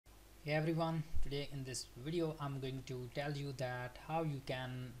Hey everyone, today in this video I'm going to tell you that how you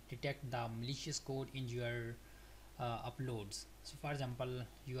can detect the malicious code in your uploads. So for example,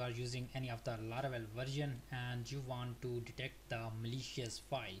 you are using any of the Laravel version and you want to detect the malicious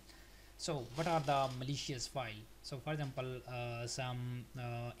file. So what are the malicious file? So for example, some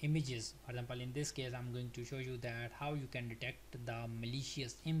images. For example, in this case I'm going to show you that how you can detect the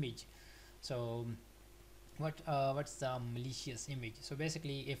malicious image. So what's the malicious image? So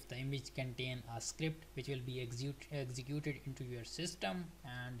basically, if the image contain a script which will be executed into your system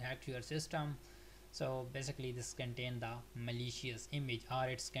and hack your system, so basically this contain the malicious image, or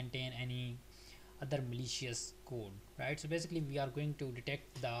it's contain any other malicious code, right? So basically we are going to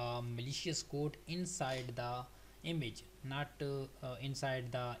detect the malicious code inside the image, not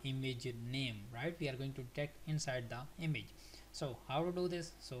inside the image name, right? We are going to detect inside the image. So how to do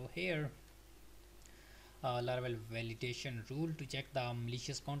this? So here, Laravel validation rule to check the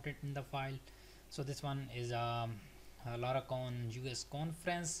malicious content in the file. So this one is a Laracon US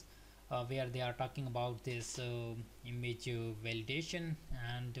conference where they are talking about this image validation,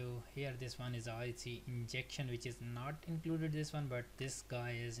 and here this one is IC injection, which is not included this one, but this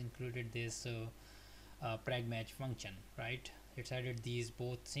guy is included this prag match function, right? It's added these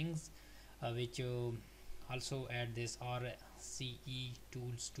both things, which also add this RCE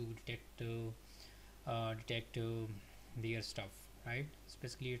tools to detect their stuff, right? So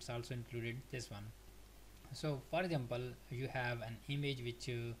basically it's also included this one. So for example, you have an image which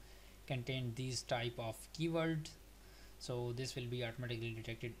contain these type of keywords, so this will be automatically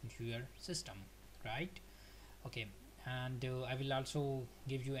detected into your system, right? Okay, and I will also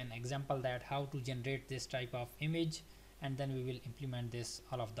give you an example that how to generate this type of image, and then we will implement this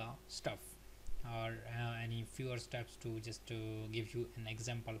all of the stuff, or any fewer steps to just to give you an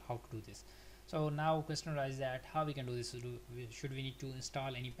example how to do this. So now question arises that how we can do this. Should we need to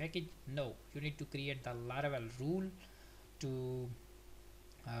install any package? No, you need to create the Laravel rule to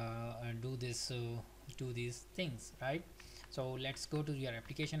do this do these things, right? So let's go to your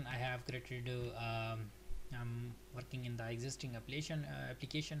application. I have created I'm working in the existing application,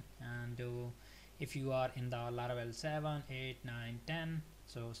 and if you are in the Laravel 7, 8, 9, 10,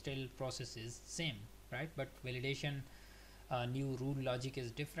 so still process is same, right? But validation new rule logic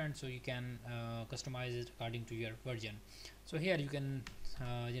is different, so you can customize it according to your version. So here you can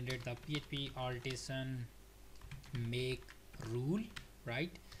generate the PHP artisan make rule,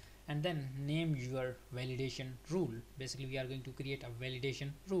 right? And then name your validation rule. Basically we are going to create a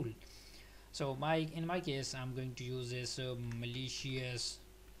validation rule. So in my case I'm going to use this malicious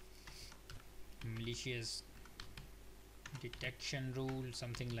detection rule,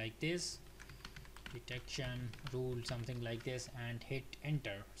 something like this, detection rule, something like this, and hit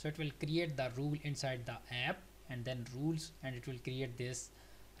enter. So it will create the rule inside the app and then rules, and it will create this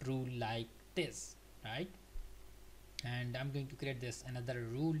rule like this, right? And I'm going to create this another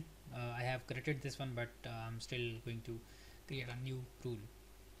rule. I have created this one, but I'm still going to create a new rule.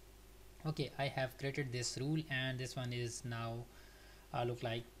 Okay, I have created this rule, and this one is now look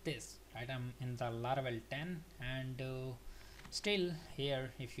like this, right? I'm in the Laravel 10, and still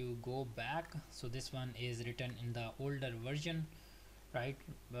here if you go back, so this one is written in the older version, right?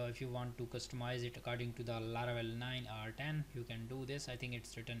 If you want to customize it according to the Laravel 9 or 10, you can do this. I think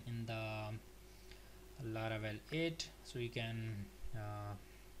it's written in the Laravel 8, so uh,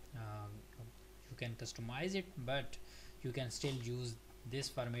 uh, you can customize it, but you can still use this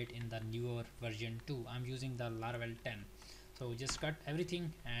format in the newer version too. I'm using the Laravel 10, so just cut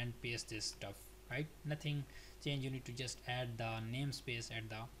everything and paste this stuff, right? Nothing change, you need to just add the namespace at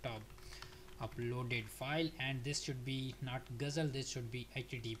the top. Uploaded file, and this should be not guzzle, this should be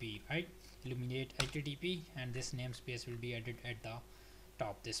HTTP, right? Illuminate HTTP, and this namespace will be added at the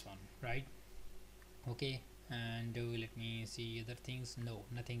top, this one, right? Okay, and let me see other things. No,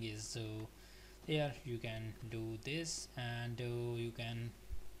 nothing is here. You can do this, and you can,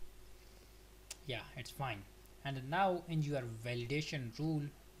 yeah, it's fine. And now in your validation rule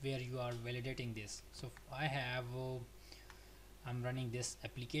where you are validating this, so I have I'm running this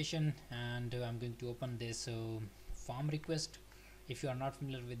application, and I'm going to open this form request. If you are not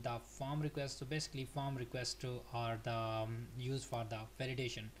familiar with the form request, so basically form requests are the used for the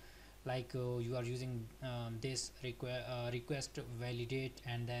validation, like you are using this request validate,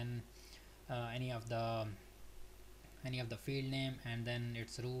 and then any of the field name, and then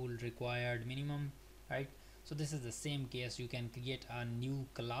its rule required minimum, right? So this is the same case. You can create a new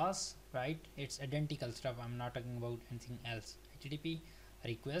class, right? It's identical stuff, I'm not talking about anything else. HTTP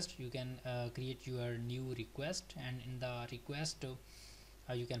request, you can create your new request, and in the request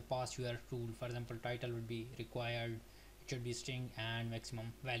you can pass your rule. For example, title would be required it should be string and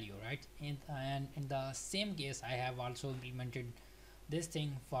maximum value, right? And in the same case I have also implemented this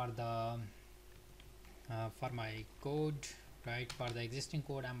thing for the for my code, right? For the existing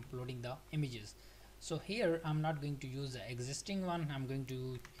code I'm uploading the images. So here I'm not going to use the existing one, I'm going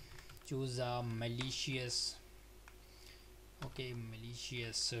to choose a malicious. Okay,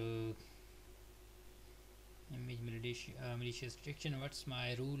 malicious image malicious detection. What's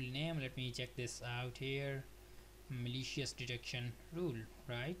my rule name? Let me check this out here. Malicious detection rule,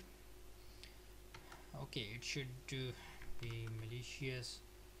 right? Okay, it should be malicious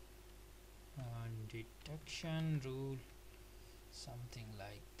detection rule, something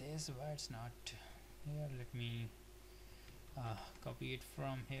like this. Why it's not here? Let me copy it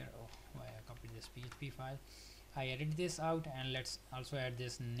from here. Oh, why I copied this PHP file. I edited this out, and let's also add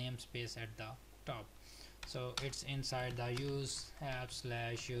this namespace at the top. So it's inside the use app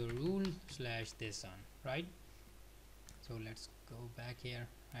slash rule slash this one, right? So let's go back here.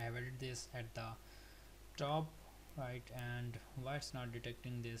 I have added this at the top, right? And why it's not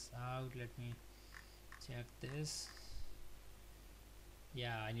detecting this out? Let me check this.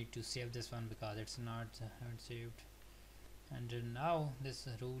 Yeah, I need to save this one because it's not haven't saved. And now this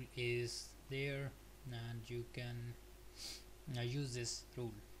rule is there, and you can use this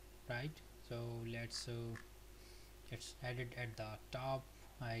rule, right? So let's add it at the top.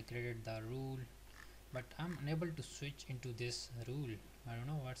 I created the rule, but I'm unable to switch into this rule. I don't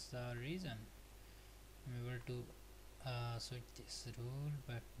know what's the reason. I'm able to switch this rule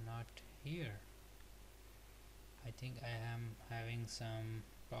but not here. I think I am having some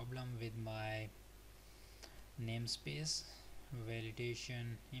problem with my namespace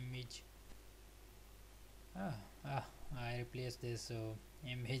validation image. I replaced this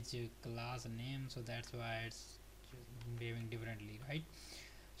image class name, so that's why it's behaving differently, right?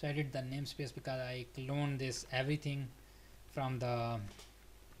 So I did the namespace because I cloned this everything from the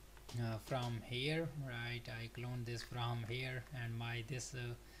from here, right? I cloned this from here, and my this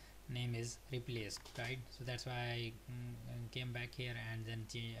name is replaced, right? So that's why I came back here and then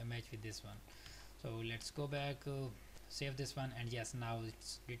match with this one. So let's go back, save this one, and yes, now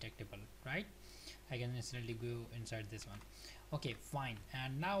it's detectable, right? I can instantly go inside this one. Okay, fine.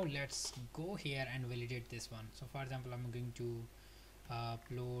 And now let's go here and validate this one. So for example, I'm going to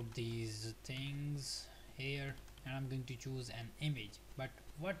upload these things here, and I'm going to choose an image, but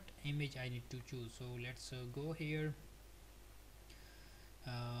what image I need to choose? So let's go here.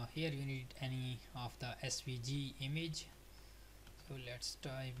 Here you need any of the SVG image. So let's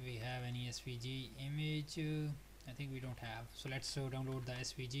type we have any SVG image. I think we don't have, so let's download the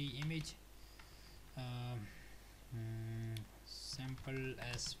SVG image. Sample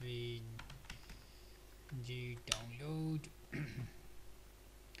SVG download.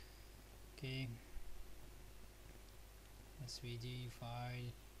 Okay, SVG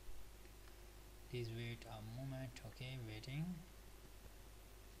file, please wait a moment. Okay, waiting.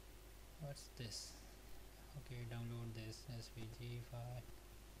 What's this? Okay, download this SVG file,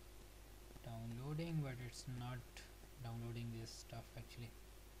 downloading, but it's not downloading this stuff actually.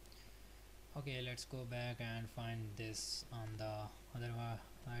 Okay, let's go back and find this on the other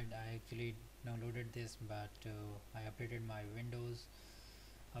side. I actually downloaded this, but I updated my Windows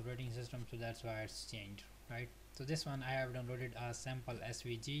operating system, so that's why it's changed, right? So this one I have downloaded a sample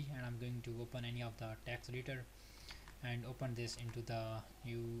SVG, and I'm going to open any of the text editor and open this into the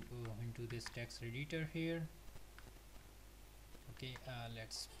into this text editor here. Okay,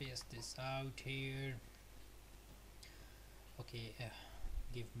 let's paste this out here. Okay,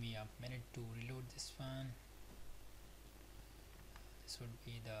 give me a minute to reload this one. This would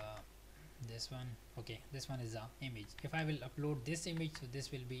be this one. Okay, this one is the image. If I will upload this image, so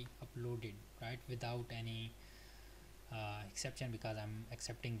this will be uploaded, right, without any exception, because I'm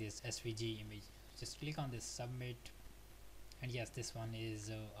accepting this SVG image. Just click on this submit, and yes, this one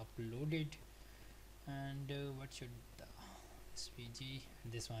is uploaded. And what should the SVG,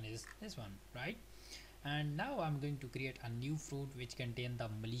 this one is this one, right? And now I'm going to create a new fruit which contain the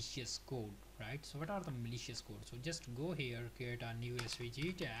malicious code, right? So what are the malicious code? So just go here, create a new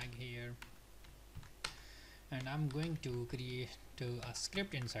SVG tag here, and I'm going to create a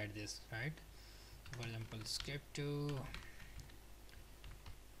script inside this, right? For example, script to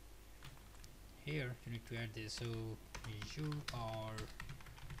here you need to add this. So you are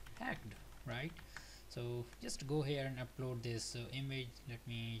hacked, right? So just go here and upload this image. Let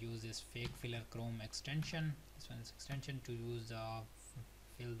me use this fake filler Chrome extension. This one is extension to use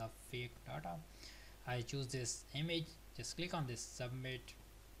fill the fake data. I choose this image, just click on this submit,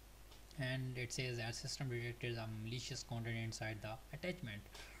 and it says that system detected a malicious content inside the attachment,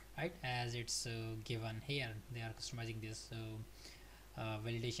 right, as it's given here. They are customizing this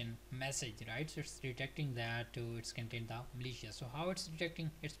validation message, right? So it's detecting that it's contain the malicious. So how it's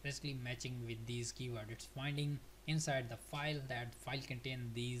detecting? It's basically matching with these keywords. It's finding inside the file that file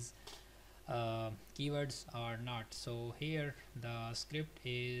contain these keywords or not. So here the script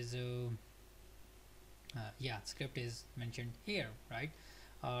is yeah, script is mentioned here, right?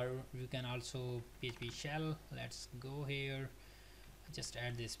 Or you can also PHP shell. Let's go here, just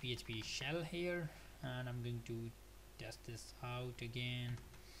add this PHP shell here, and I'm going to test this out again.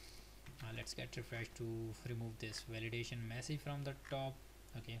 Let's get refresh to remove this validation message from the top.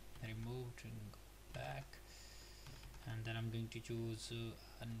 Okay, removed, and go back, and then I'm going to choose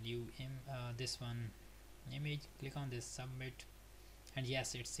a new this one image. Click on this submit, and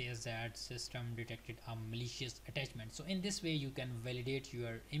yes, it says that system detected a malicious attachment. So in this way you can validate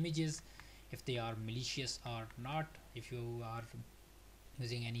your images if they are malicious or not. If you are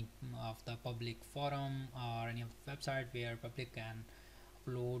using any of the public forum or any of the website where public can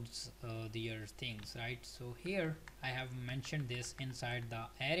uploads their things, right? So here I have mentioned this inside the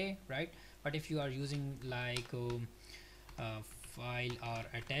array, right? But if you are using like file or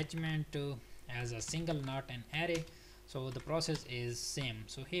attachment as a single, not an array, so the process is same.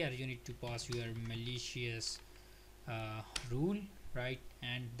 So here you need to pass your malicious rule, right?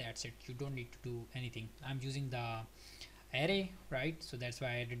 And that's it. You don't need to do anything. I'm using the array, right? So that's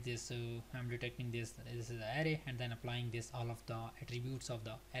why I did this. So I'm detecting this is the array and then applying this all of the attributes of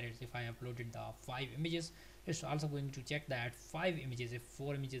the arrays. If I uploaded the 5 images, it's also going to check that 5 images. If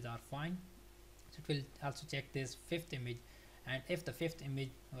 4 images are fine, so it will also check this 5th image, and if the 5th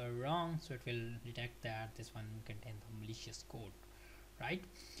image were wrong, so it will detect that this one contains the malicious code, right?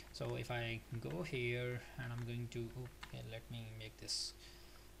 So if I go here and I'm going to okay, let me make this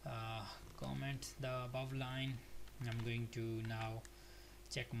comment the above line. I'm going to now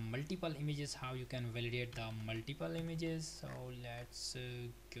check multiple images, how you can validate the multiple images. So let's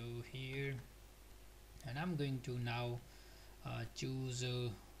go here, and I'm going to now choose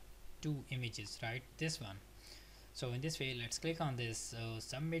 2 images, right? This one. So in this way, let's click on this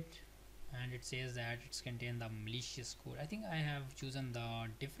submit, and it says that it's contain the malicious code. I think I have chosen the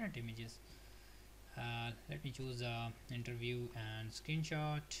different images. Let me choose interview and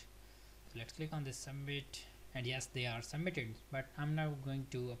screenshot. So let's click on this submit, and yes, they are submitted, but I'm now going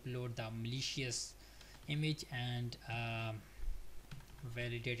to upload the malicious image and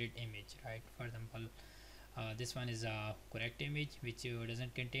validated image, right? For example, this one is a correct image which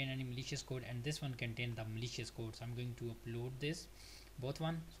doesn't contain any malicious code, and this one contain the malicious code. So I'm going to upload this both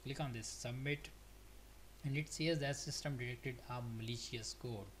one. So click on this submit, and it says that system detected a malicious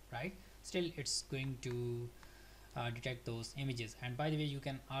code, right? Still it's going to detect those images. And by the way, you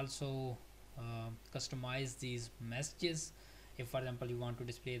can also customize these messages. If for example you want to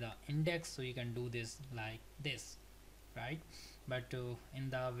display the index, so you can do this like this, right? But in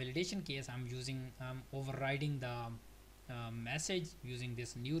the validation case, I'm overriding the message using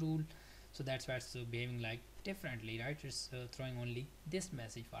this new rule. So that's why it's behaving like differently, right? It's throwing only this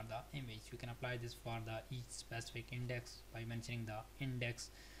message for the image. You can apply this for the each specific index by mentioning the index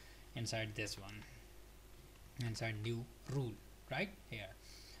inside this one, inside new rule, right here.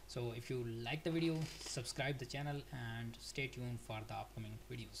 So if you like the video, subscribe the channel and stay tuned for the upcoming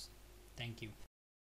videos. Thank you.